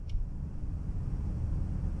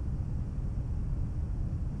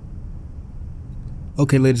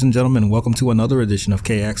Okay, ladies and gentlemen, welcome to another edition of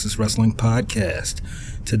K-Axis Wrestling Podcast.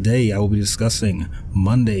 Today I will be discussing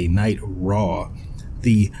Monday Night Raw,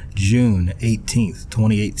 the June 18th,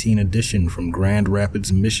 2018 edition from Grand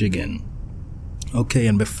Rapids, Michigan. Okay,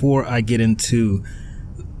 and before I get into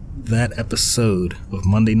that episode of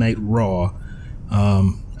Monday Night Raw,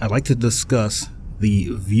 I'd like to discuss the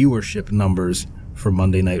viewership numbers for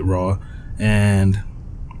Monday Night Raw. And,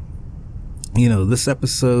 this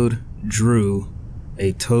episode drew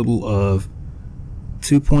a total of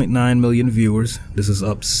 2.9 million viewers. This is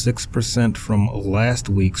up 6% from last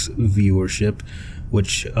week's viewership,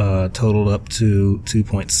 which totaled up to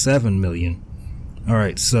 2.7 million.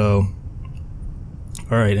 Alright,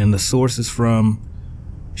 and the source is from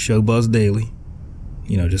Showbuzz Daily.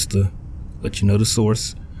 Just to let you know the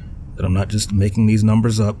source, that I'm not just making these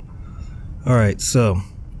numbers up. Alright, so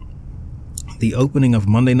the opening of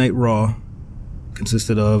Monday Night Raw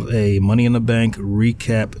consisted of a Money in the Bank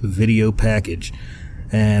recap video package.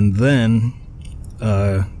 And then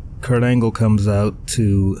Kurt Angle comes out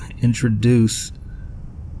to introduce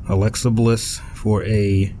Alexa Bliss for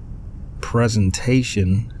a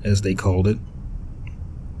presentation, as they called it.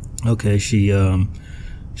 Okay,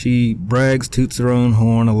 she brags, toots her own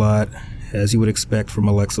horn a lot, as you would expect from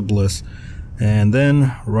Alexa Bliss. And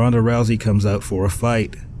then Ronda Rousey comes out for a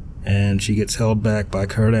fight, and she gets held back by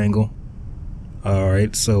Kurt Angle.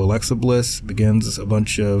 Alright, so Alexa Bliss begins a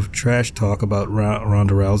bunch of trash talk about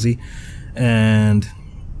Ronda Rousey, and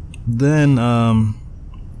then,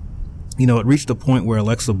 it reached a point where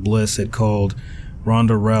Alexa Bliss had called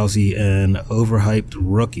Ronda Rousey an overhyped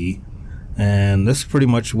rookie, and this pretty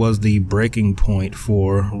much was the breaking point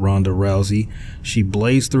for Ronda Rousey. She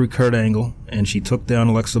blazed through Kurt Angle, and she took down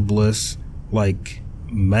Alexa Bliss like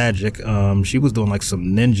magic. She was doing like some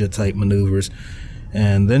ninja type maneuvers.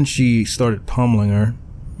 And then she started pummeling her.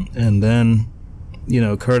 And then,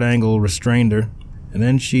 Kurt Angle restrained her. And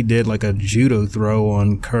then she did like a judo throw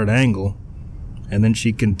on Kurt Angle. And then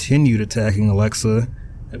she continued attacking Alexa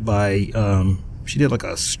by, she did like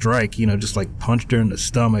a strike, just like punched her in the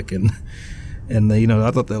stomach. And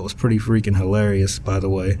I thought that was pretty freaking hilarious, by the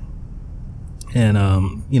way. And,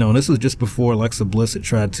 and this was just before Alexa Bliss had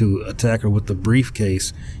tried to attack her with the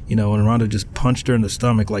briefcase, and Ronda just punched her in the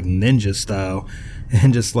stomach like ninja style.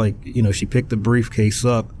 And just like, she picked the briefcase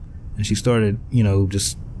up and she started,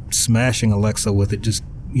 just smashing Alexa with it, just,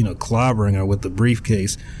 clobbering her with the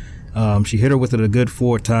briefcase. She hit her with it a good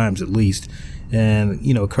 4 times at least. And,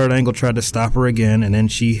 Kurt Angle tried to stop her again, and then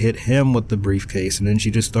she hit him with the briefcase. And then she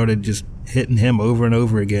just started just hitting him over and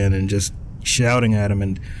over again and just shouting at him.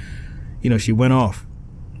 And, she went off.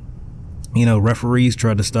 Referees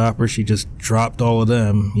tried to stop her. She just dropped all of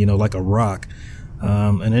them, like a rock.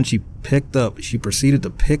 And then she proceeded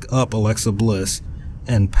to pick up Alexa Bliss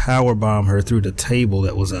and powerbomb her through the table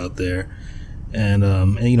that was out there. And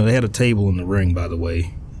they had a table in the ring, by the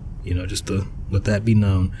way, just to let that be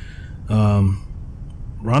known.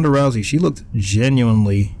 Ronda Rousey, she looked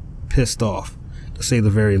genuinely pissed off, to say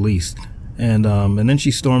the very least. And then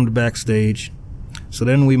she stormed backstage. So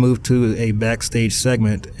then we moved to a backstage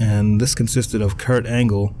segment, and this consisted of Kurt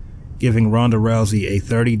Angle giving Ronda Rousey a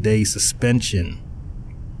 30-day suspension.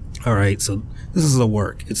 Alright, so this is a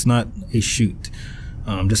work. It's not a shoot,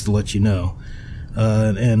 just to let you know.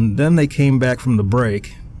 And then they came back from the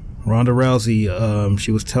break. Ronda Rousey,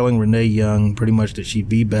 she was telling Renee Young pretty much that she'd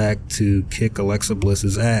be back to kick Alexa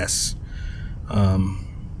Bliss's ass. And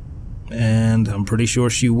I'm pretty sure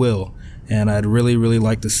she will. And I'd really, really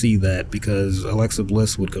like to see that, because Alexa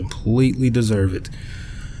Bliss would completely deserve it.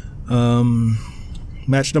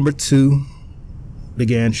 Match number 2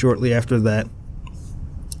 began shortly after that.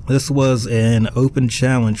 This was an open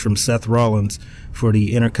challenge from Seth Rollins for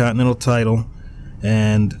the Intercontinental title,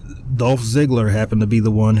 and Dolph Ziggler happened to be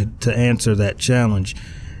the one to answer that challenge.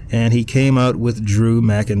 And he came out with Drew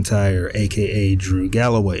McIntyre, aka Drew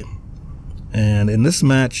Galloway. And in this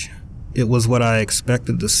match, it was what I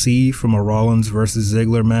expected to see from a Rollins versus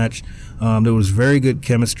Ziggler match. There was very good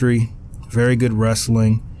chemistry, very good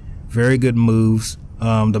wrestling, very good moves.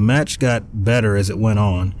 The match got better as it went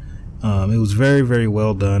on. It was very, very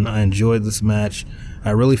well done. I enjoyed this match. I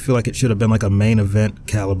really feel like it should have been like a main event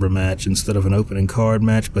caliber match instead of an opening card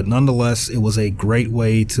match, but nonetheless, it was a great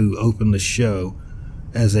way to open the show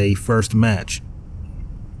as a first match.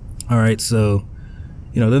 Alright, so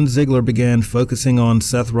then Ziggler began focusing on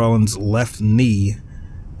Seth Rollins' left knee,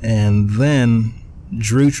 and then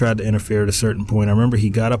Drew tried to interfere at a certain point. I remember he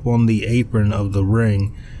got up on the apron of the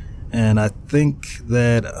ring, and I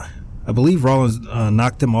believe Rollins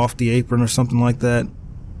knocked him off the apron or something like that.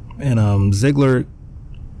 And Ziggler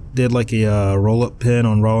did like a roll-up pin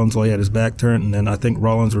on Rollins while he had his back turned, and then I think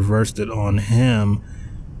Rollins reversed it on him.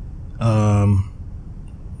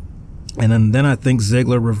 And then I think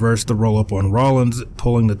Ziggler reversed the roll-up on Rollins,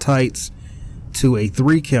 pulling the tights to a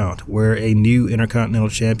 3 count where a new Intercontinental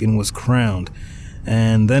Champion was crowned.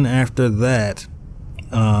 And then after that,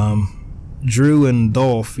 Drew and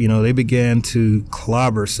Dolph, they began to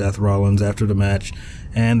clobber Seth Rollins after the match,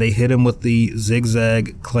 and they hit him with the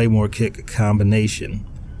zigzag Claymore kick combination.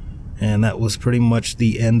 And that was pretty much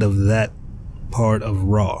the end of that part of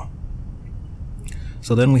Raw.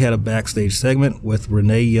 So then we had a backstage segment with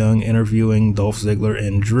Renee Young interviewing Dolph Ziggler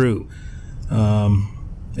and Drew.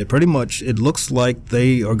 It looks like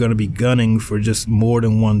they are going to be gunning for just more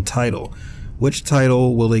than one title. Which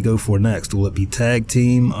title will they go for next? Will it be tag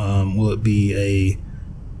team? Will it be a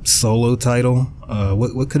solo title?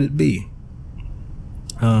 What could it be?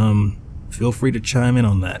 Feel free to chime in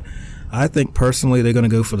on that. I think personally they're going to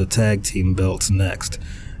go for the tag team belts next.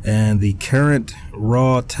 And the current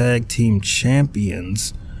Raw tag team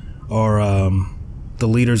champions are the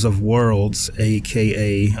Leaders of Worlds,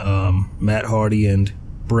 a.k.a. Matt Hardy and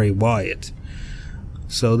Bray Wyatt.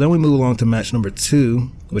 So then we move along to match number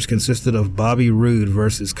 2, which consisted of Bobby Roode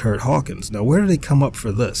versus Curt Hawkins. Now, where did they come up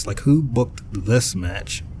for this? Like, who booked this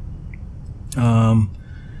match?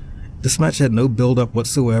 This match had no build-up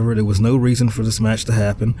whatsoever. There was no reason for this match to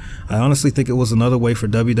happen. I honestly think it was another way for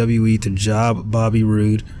WWE to job Bobby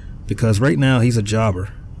Roode, because right now he's a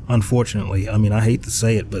jobber, unfortunately. I mean, I hate to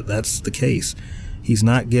say it, but that's the case. He's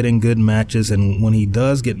not getting good matches, and when he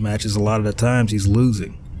does get matches, a lot of the times he's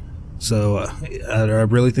losing. So I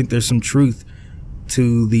really think there's some truth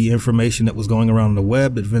to the information that was going around the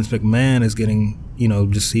web that Vince McMahon is getting,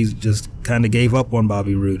 he's just kind of gave up on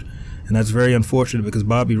Bobby Roode. And that's very unfortunate, because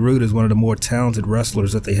Bobby Roode is one of the more talented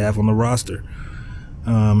wrestlers that they have on the roster.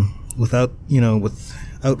 Without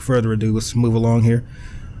further ado, let's move along here.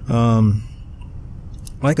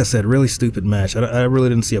 Like I said, really stupid match. I really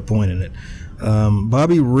didn't see a point in it.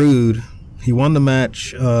 Bobby Roode, he won the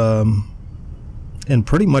match in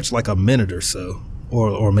pretty much like a minute or so,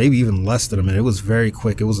 or maybe even less than a minute. It was very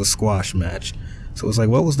quick. It was a squash match. So it's like,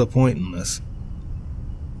 what was the point in this?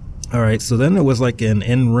 All right, so then there was like an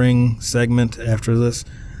in-ring segment after this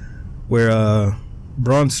where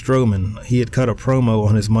Braun Strowman, he had cut a promo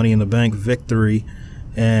on his Money in the Bank victory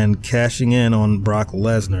and cashing in on Brock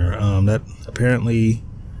Lesnar. That apparently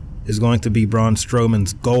is going to be Braun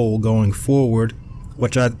Strowman's goal going forward,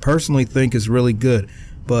 which I personally think is really good.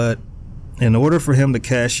 But in order for him to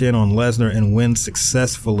cash in on Lesnar and win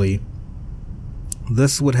successfully,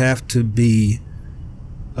 this would have to be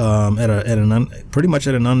pretty much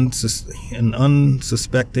at an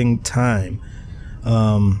unsuspecting time.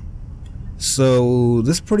 So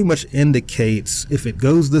this pretty much indicates, if it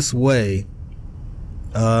goes this way,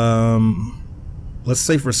 let's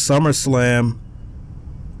say for SummerSlam,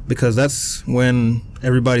 because that's when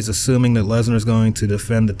everybody's assuming that Lesnar is going to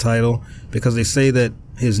defend the title, because they say that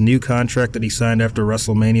his new contract that he signed after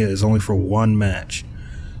WrestleMania is only for one match.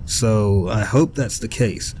 So I hope that's the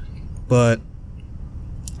case. But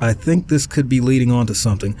I think this could be leading on to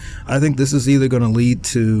something. I think this is either going to lead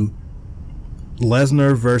to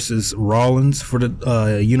Lesnar versus Rollins for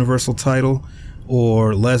the Universal title,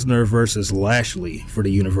 or Lesnar versus Lashley for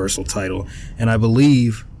the Universal title. And I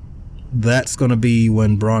believe that's going to be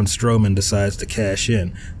when Braun Strowman decides to cash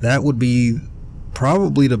in. That would be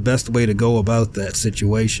probably the best way to go about that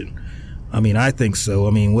situation. I mean, I think so. I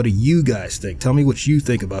mean, what do you guys think? Tell me what you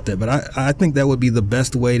think about that. But I think that would be the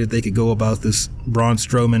best way that they could go about this Braun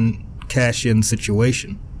Strowman cash-in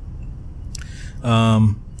situation.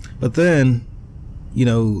 But then,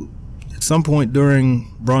 at some point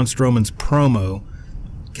during Braun Strowman's promo,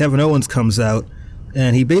 Kevin Owens comes out,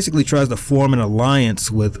 and he basically tries to form an alliance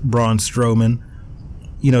with Braun Strowman,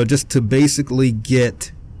 just to basically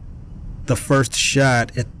get the first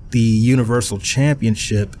shot at the Universal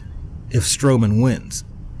Championship if Strowman wins.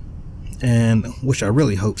 And which I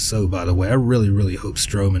really hope so, by the way. I really, really hope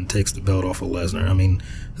Strowman takes the belt off of Lesnar. I mean,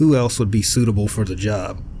 who else would be suitable for the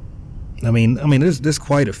job? I mean, there's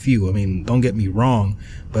quite a few. I mean, don't get me wrong,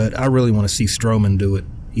 but I really want to see Strowman do it.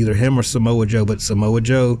 Either him or Samoa Joe, but Samoa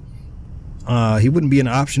Joe, he wouldn't be an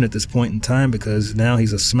option at this point in time, because now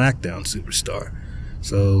he's a SmackDown superstar.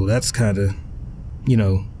 So that's kind of,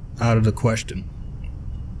 out of the question.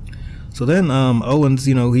 So then Owens,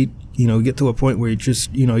 he get to a point where he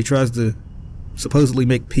just, he tries to supposedly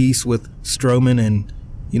make peace with Strowman and,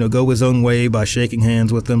 go his own way by shaking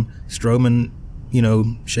hands with him. Strowman,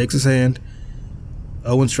 shakes his hand.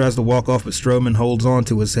 Owens tries to walk off, but Strowman holds on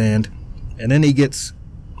to his hand. And then he gets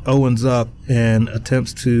Owens up and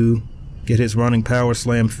attempts to get his running power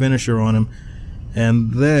slam finisher on him,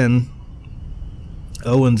 and then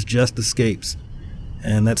Owens just escapes.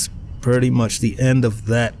 And that's pretty much the end of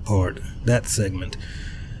that segment.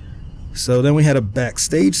 So then we had a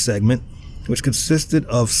backstage segment, which consisted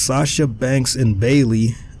of Sasha Banks and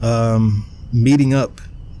Bayley meeting up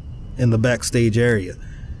in the backstage area,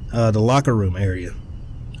 the locker room area.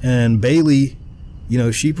 And Bayley,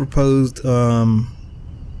 she proposed,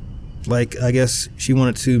 I guess she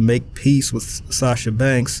wanted to make peace with Sasha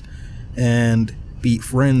Banks and be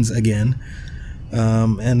friends again.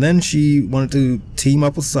 And then she wanted to team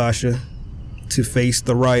up with Sasha to face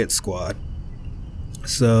the Riot Squad.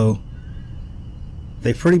 So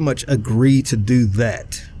they pretty much agree to do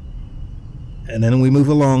that. And then we move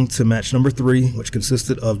along to match number 3, which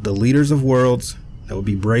consisted of the Leaders of Worlds. That would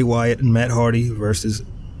be Bray Wyatt and Matt Hardy versus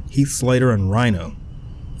Heath Slater and Rhino.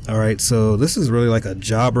 Alright, so this is really like a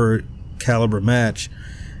jobber caliber match.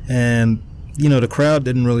 And, the crowd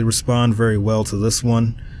didn't really respond very well to this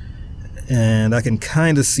one. And I can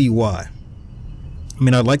kind of see why. I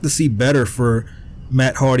mean, I'd like to see better for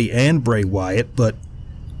Matt Hardy and Bray Wyatt, but,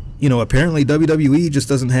 apparently WWE just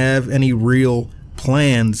doesn't have any real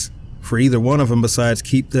plans for either one of them besides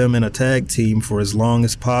keep them in a tag team for as long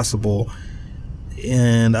as possible.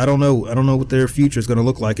 And I don't know what their future is going to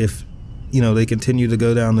look like if, they continue to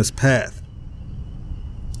go down this path.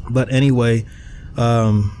 But anyway,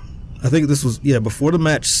 I think this was, before the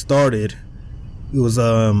match started, it was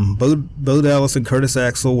Bo Dallas and Curtis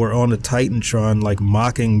Axel were on the Titantron, like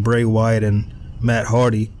mocking Bray Wyatt and Matt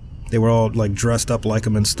Hardy. They were all like dressed up like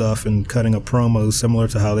him and stuff and cutting a promo similar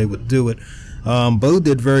to how they would do it. Bo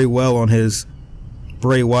did very well on his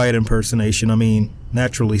Bray Wyatt impersonation. I mean,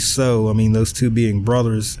 naturally so. I mean, those two being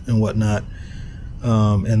brothers and whatnot.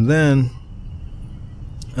 And then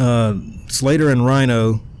Slater and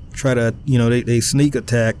Rhino try to, they sneak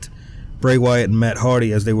attacked Bray Wyatt and Matt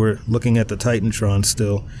Hardy as they were looking at the Titantron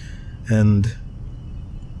still. And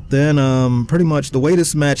then pretty much the way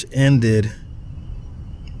this match ended,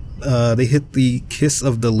 they hit the kiss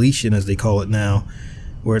of deletion, as they call it now,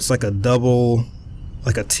 where it's like a double,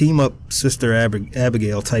 like a team-up Sister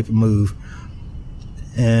Abigail type of move.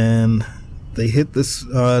 And they hit this,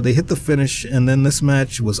 they hit the finish, and then this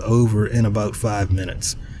match was over in about 5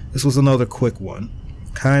 minutes. This was another quick one.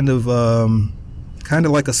 Kind of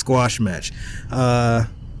like a squash match. And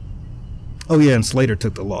Slater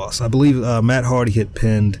took the loss. I believe Matt Hardy had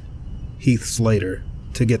pinned Heath Slater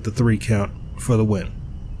to get the 3 count for the win.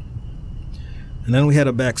 And then we had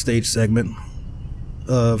a backstage segment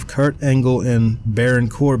of Kurt Angle and Baron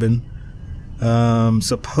Corbin.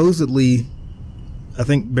 Supposedly, I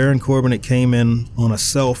think Baron Corbin, it came in on a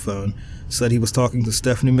cell phone, said he was talking to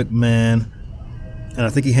Stephanie McMahon, and I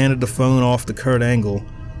think he handed the phone off to Kurt Angle.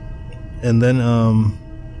 And then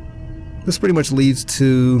this pretty much leads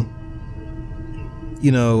to,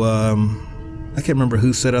 I can't remember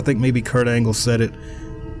who said it. I think maybe Kurt Angle said it,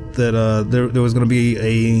 that there was going to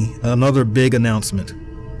be another big announcement,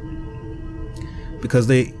 because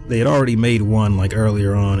they had already made one like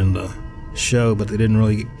earlier on in the show, but they didn't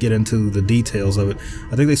really get into the details of it.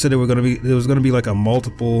 I think they said there was going to be like a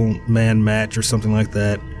multiple man match or something like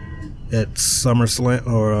that at SummerSlam,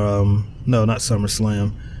 or no, not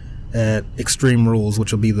SummerSlam, at Extreme Rules,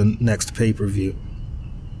 which will be the next pay-per-view.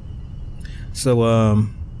 So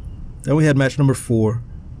then we had match number 4.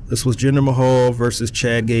 This was Jinder Mahal versus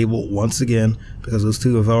Chad Gable once again, because those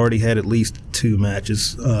two have already had at least 2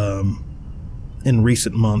 matches in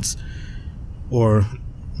recent months, or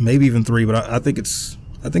maybe even 3, but I think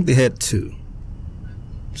they had 2.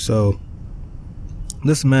 So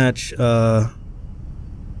this match, let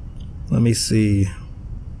me see.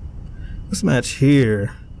 This match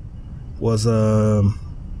here was it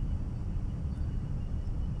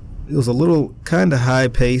was a little kind of high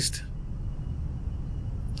paced.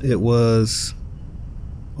 It was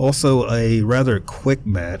also a rather quick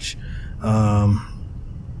match. I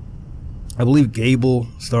believe Gable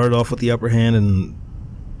started off with the upper hand, and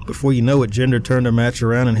before you know it, Jinder turned their match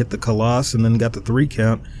around and hit the Colossus and then got the 3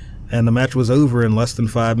 count, and the match was over in less than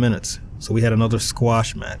 5 minutes. So we had another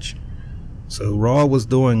squash match. So Raw was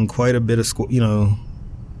doing quite a bit of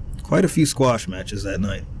quite a few squash matches that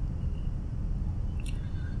night.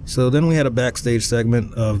 So then we had a backstage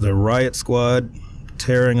segment of the Riot Squad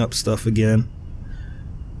tearing up stuff again.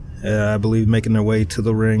 I believe making their way to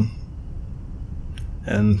the ring.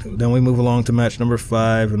 And then we move along to match number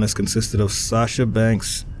 5, and this consisted of Sasha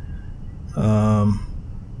Banks. Where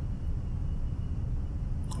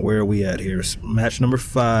are we at here? Match number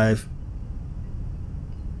 5.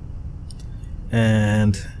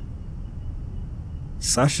 And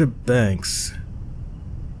Sasha Banks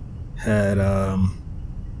had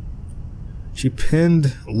she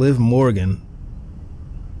pinned Liv Morgan.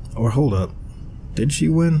 Or hold up, did she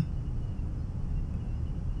win?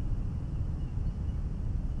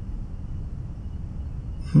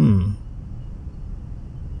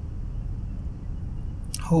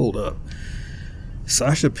 Hold up.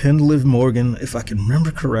 Sasha pinned Liv Morgan, if I can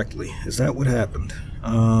remember correctly. Is that what happened?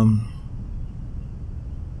 I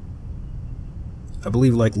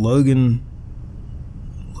believe like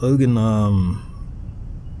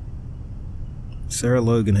Sarah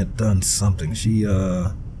Logan had done something. She,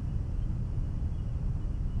 I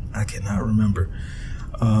cannot remember.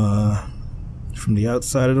 From the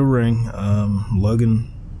outside of the ring, Logan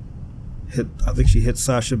I think she hit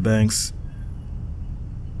Sasha Banks.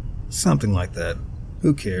 Something like that.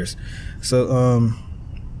 Who cares? So,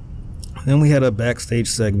 then we had a backstage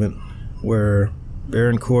segment where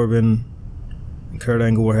Baron Corbin and Kurt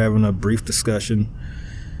Angle were having a brief discussion.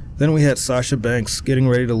 Then we had Sasha Banks getting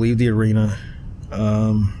ready to leave the arena.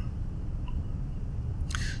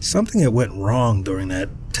 Something that went wrong during that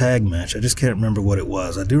tag match. I just can't remember what it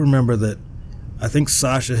was. I do remember that I think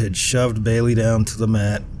Sasha had shoved Bayley down to the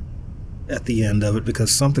mat at the end of it because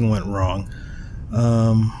something went wrong.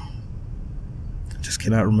 Just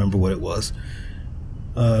cannot remember what it was.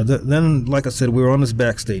 Then, like I said, we were on this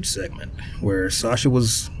backstage segment where Sasha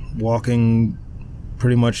was walking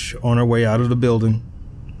pretty much on her way out of the building.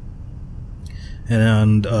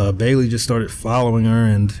 And Bayley just started following her,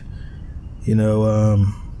 and,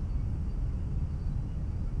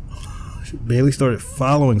 Bayley started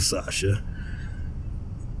following Sasha.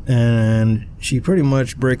 And she pretty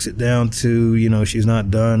much breaks it down to, she's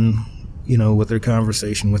not done, with her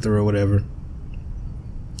conversation with her or whatever.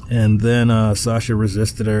 And then Sasha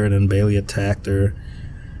resisted her, and then Bayley attacked her.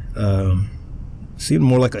 Seemed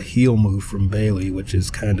more like a heel move from Bayley, which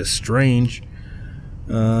is kind of strange.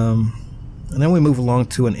 And then we move along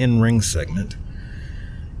to an in-ring segment.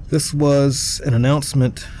 This was an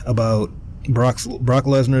announcement about Brock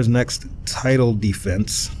Lesnar's next title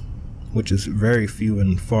defense, which is very few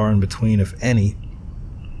and far in between, if any,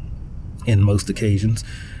 in most occasions.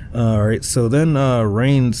 All right, so then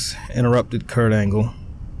Reigns interrupted Kurt Angle,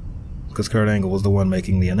 because Kurt Angle was the one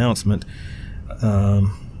making the announcement.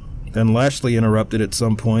 Then Lashley interrupted at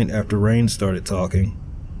some point after Reigns started talking.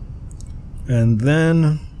 And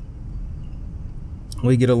then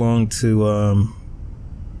we get along to,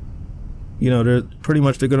 they're pretty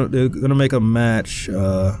much they're gonna make a match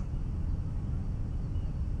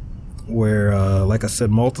where, like I said,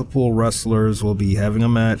 multiple wrestlers will be having a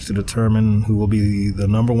match to determine who will be the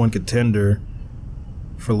number one contender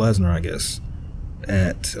for Lesnar, I guess.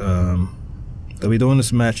 They'll be doing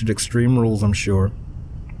this match at Extreme Rules, I'm sure.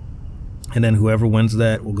 And then whoever wins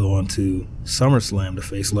that will go on to SummerSlam to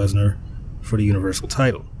face Lesnar for the Universal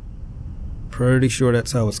title. Pretty sure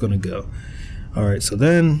that's how it's going to go. Alright, so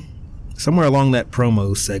then, somewhere along that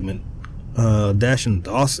promo segment, Dash and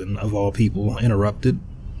Dawson, of all people, interrupted.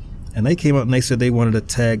 And they came out and they said they wanted a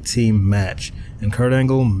tag team match. And Kurt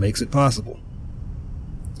Angle makes it possible.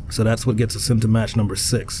 So that's what gets us into match number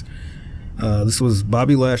 6. This was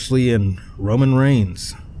Bobby Lashley and Roman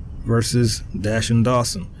Reigns versus Dash and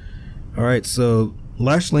Dawson. Alright, so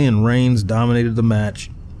Lashley and Reigns dominated the match.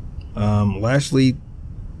 Lashley,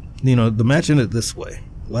 the match ended this way.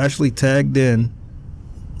 Lashley tagged in,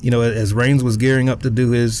 as Reigns was gearing up to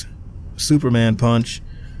do his Superman punch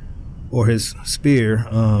or his spear.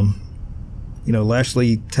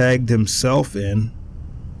 Lashley tagged himself in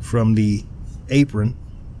from the apron,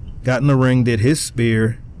 got in the ring, did his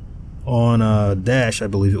spear on Dash, I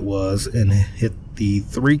believe it was, and hit the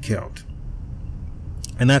 3 count.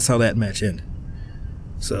 And that's how that match ended.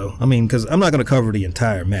 So, because I'm not going to cover the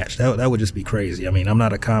entire match. That would just be crazy. I'm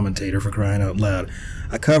not a commentator, for crying out loud.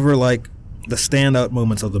 I cover, the standout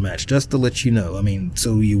moments of the match, just to let you know.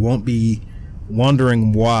 So you won't be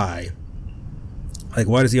wondering why.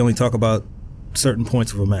 Why does he only talk about certain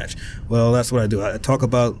points of a match? Well, that's what I do. I talk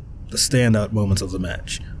about the standout moments of the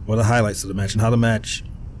match, or the highlights of the match, and how the match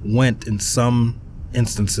went in some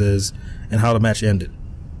instances, and how the match ended.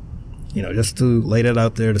 Just to lay that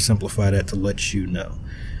out there, to simplify that, to let you know.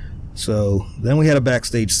 So then we had a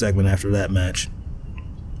backstage segment after that match.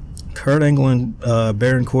 Kurt Angle and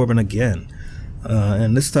Baron Corbin again.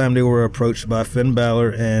 And this time they were approached by Finn Balor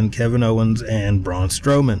and Kevin Owens and Braun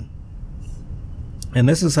Strowman. And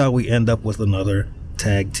this is how we end up with another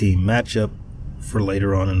tag team matchup for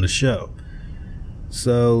later on in the show.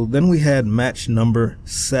 So then we had match number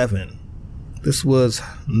 7. This was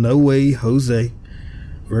No Way Jose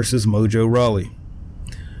versus Mojo Rawley.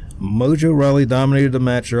 Mojo Rawley dominated the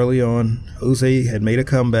match early on. Jose had made a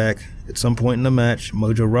comeback at some point in the match,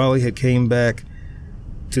 Mojo Rawley had came back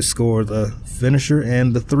to score the finisher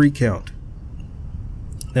and the 3 count.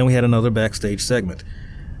 Then we had another backstage segment.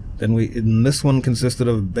 And this one consisted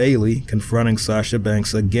of Bayley confronting Sasha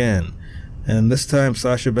Banks again. And this time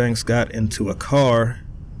Sasha Banks got into a car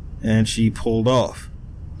and she pulled off.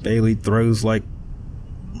 Bayley throws like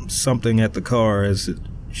something at the car as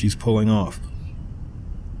she's pulling off.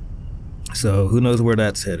 So who knows where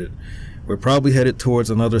that's headed. We're probably headed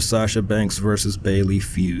towards another Sasha Banks versus Bayley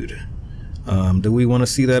feud. Do we want to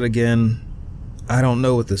see that again? I don't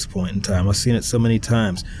know at this point in time. I've seen it so many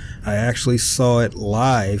times. I actually saw it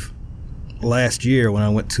live last year when I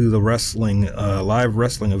went to the live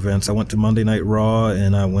wrestling events. I went to Monday Night Raw,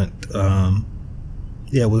 and I went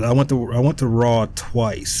I went to Raw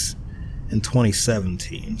twice in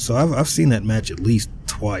 2017. So I've seen that match at least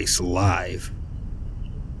twice live.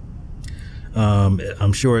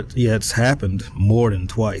 I'm sure it's happened more than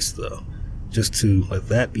twice though, just to let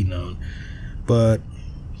that be known. But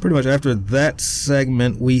pretty much after that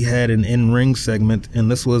segment, we had an in-ring segment,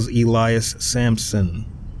 and this was Elias Samson,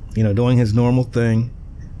 doing his normal thing,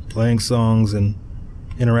 playing songs and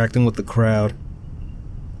interacting with the crowd.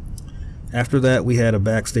 After that, we had a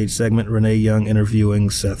backstage segment, Renee Young interviewing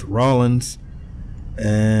Seth Rollins,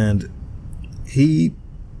 and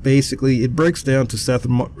it breaks down to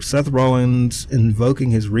Seth Rollins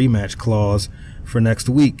invoking his rematch clause for next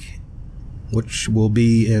week, which will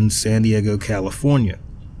be in San Diego, California,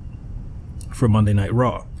 for Monday Night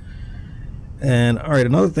Raw. And all right,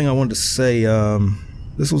 another thing I wanted to say,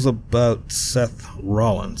 this was about Seth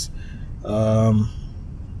Rollins.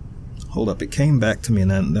 Hold up, it came back to me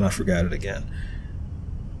and then I forgot it again.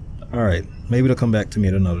 All right, maybe it'll come back to me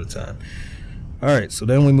at another time. All right, so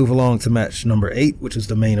then we move along to match number 8, which is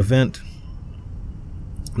the main event.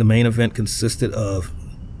 The main event consisted of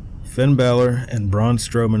Finn Balor and Braun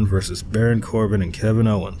Strowman versus Baron Corbin and Kevin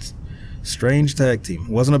Owens. Strange tag team.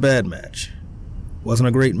 Wasn't a bad match. Wasn't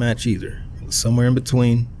a great match either. It was somewhere in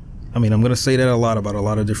between. I mean, I'm going to say that a lot about a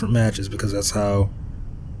lot of different matches because that's how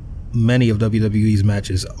many of WWE's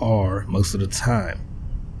matches are most of the time.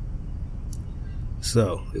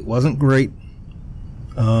 So, it wasn't great.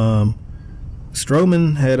 Strowman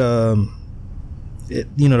had,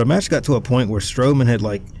 the match got to a point where Strowman had,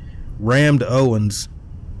 rammed Owens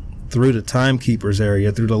through the timekeeper's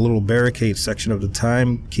area, through the little barricade section of the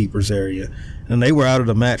timekeeper's area, and they were out of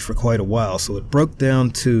the match for quite a while. So it broke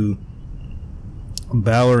down to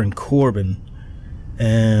Balor and Corbin,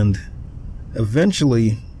 and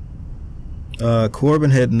eventually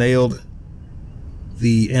Corbin had nailed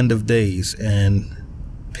the end of days and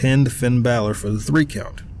pinned Finn Balor for the 3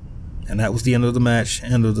 count. And that was the end of the match,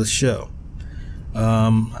 end of the show.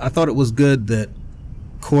 I thought it was good that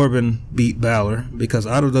Corbin beat Balor, because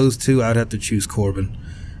out of those two, I'd have to choose Corbin.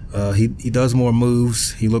 He does more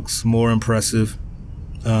moves. He looks more impressive.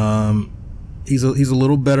 He's a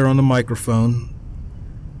little better on the microphone.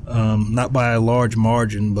 Not by a large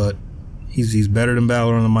margin, but he's better than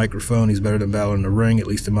Balor on the microphone. He's better than Balor in the ring, at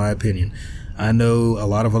least in my opinion. I know a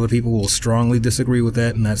lot of other people will strongly disagree with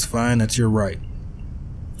that, and that's fine. That's your right.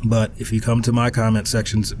 But if you come to my comment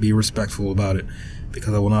sections, be respectful about it,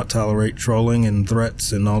 because I will not tolerate trolling and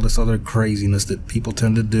threats and all this other craziness that people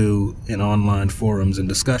tend to do in online forums and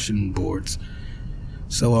discussion boards.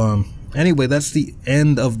 So, anyway, that's the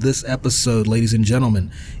end of this episode, ladies and gentlemen.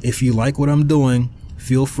 If you like what I'm doing,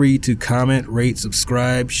 feel free to comment, rate,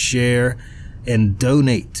 subscribe, share, and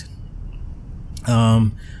donate.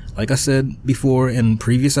 Like I said before in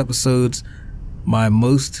previous episodes, my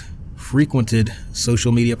most frequented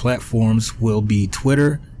social media platforms will be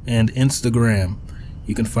Twitter and Instagram.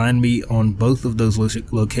 You can find me on both of those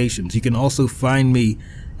locations. You can also find me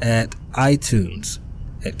at iTunes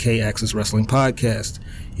at K-Axis Wrestling Podcast.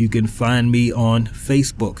 You can find me on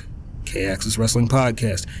Facebook, K-Axis Wrestling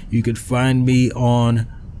Podcast. You can find me on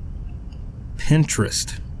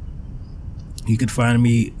Pinterest. You can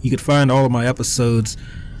find all of my episodes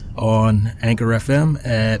on Anchor FM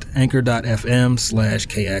at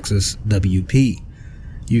anchor.fm/KAxisWP.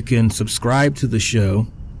 You can subscribe to the show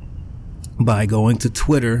by going to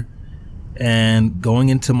Twitter and going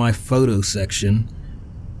into my photo section.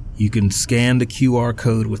 You can scan the QR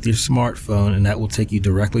code with your smartphone, and that will take you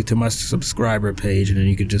directly to my subscriber page, and then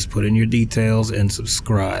you can just put in your details and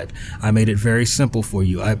subscribe. I made it very simple for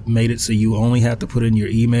you. I made it so you only have to put in your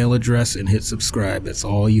email address and hit subscribe. That's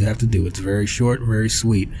all you have to do. It's very short, very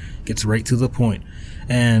sweet. Gets right to the point.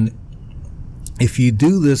 And if you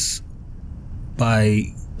do this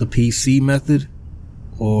by the PC method,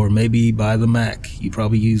 or maybe by the Mac, you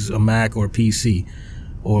probably use a Mac or PC,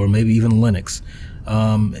 or maybe even Linux.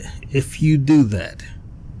 If you do that,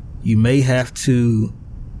 You may have to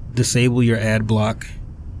disable your ad block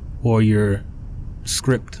or your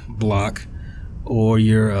script block or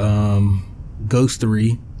your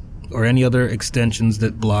Ghostery or any other extensions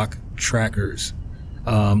that block trackers.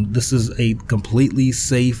 This is a completely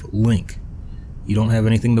safe link. You don't have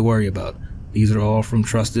anything to worry about. These are all from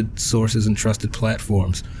trusted sources and trusted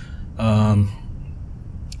platforms.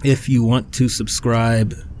 If you want to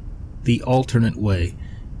subscribe the alternate way,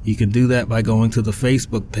 you can do that by going to the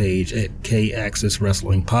Facebook page at K-Axis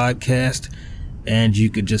Wrestling Podcast, and you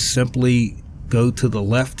could just simply go to the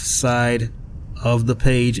left side of the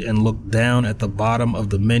page and look down at the bottom of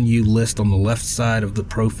the menu list on the left side of the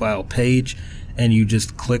profile page, and you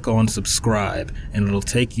just click on subscribe, and it'll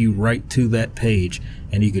take you right to that page,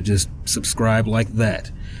 and you could just subscribe like that.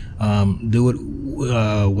 Do it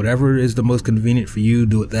whatever is the most convenient for you.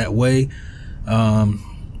 Do it that way.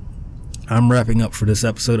 I'm wrapping up for this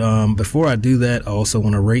episode. Before I do that, I also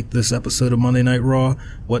want to rate this episode of Monday Night Raw.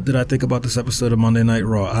 What did I think about this episode of Monday Night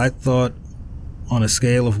Raw? I thought, on a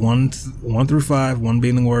scale of 1 through 5, 1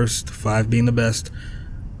 being the worst, 5 being the best,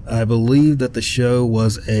 I believe that the show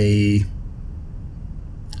was I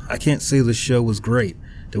can't say the show was great.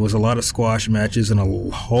 There was a lot of squash matches and a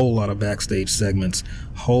whole lot of backstage segments,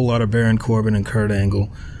 a whole lot of Baron Corbin and Kurt Angle.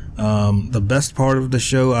 The best part of the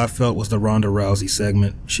show, I felt, was the Ronda Rousey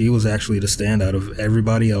segment. She was actually the standout of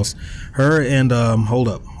everybody else. Her and hold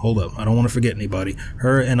up, I don't want to forget anybody.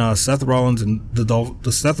 Her and Seth Rollins and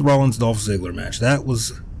the Seth Rollins Dolph Ziggler match, that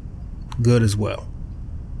was good as well.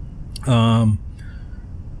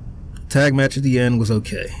 Tag match at the end was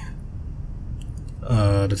okay.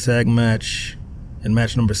 The tag match in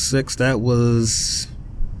match number 6, that was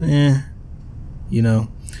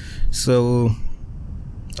So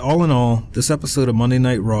all in all, this episode of Monday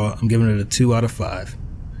Night Raw, I'm giving it a 2 out of 5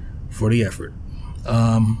 for the effort.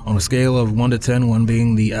 On a scale of 1 to 10, 1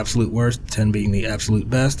 being the absolute worst, 10 being the absolute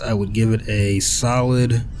best, I would give it a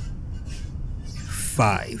solid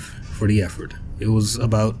 5 for the effort. It was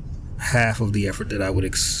about half of the effort that I would,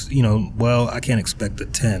 I can't expect a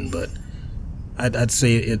 10, but I'd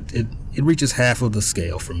say it reaches half of the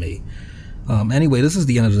scale for me. Anyway, this is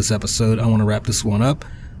the end of this episode. I want to wrap this one up.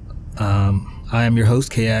 I am your host,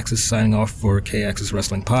 K-Axis, signing off for K-Axis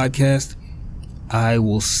Wrestling Podcast. I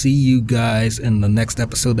will see you guys in the next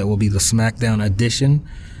episode. That will be the SmackDown edition.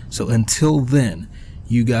 So until then,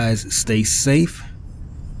 you guys stay safe,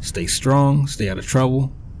 stay strong, stay out of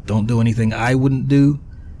trouble. Don't do anything I wouldn't do.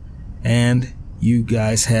 And you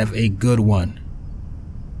guys have a good one.